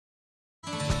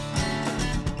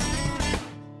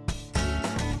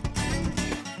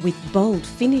With bold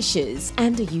finishes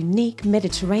and a unique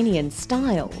Mediterranean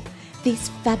style, this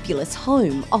fabulous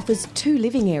home offers 2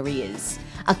 living areas,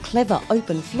 a clever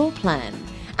open floor plan,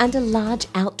 and a large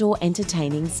outdoor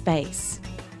entertaining space.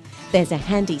 There's a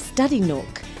handy study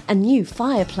nook, a new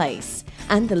fireplace,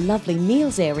 and the lovely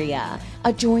meals area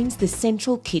adjoins the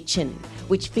central kitchen,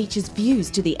 which features views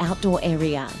to the outdoor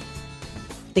area.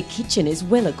 The kitchen is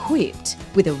well equipped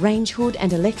with a range hood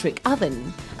and electric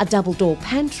oven, a double-door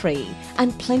pantry,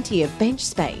 and plenty of bench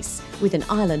space with an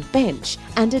island bench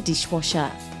and a dishwasher.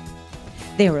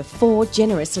 There are 4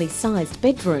 generously sized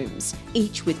bedrooms,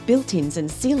 each with built-ins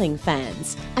and ceiling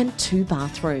fans, and 2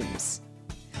 bathrooms.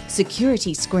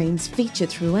 Security screens feature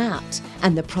throughout,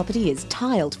 and the property is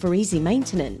tiled for easy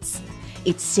maintenance.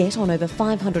 It's set on over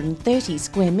 530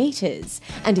 square metres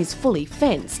and is fully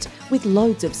fenced with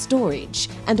loads of storage,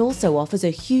 and also offers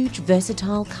a huge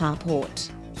versatile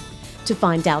carport. To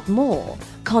find out more,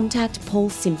 contact Paul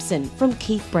Simpson from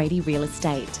Keith Brady Real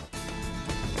Estate.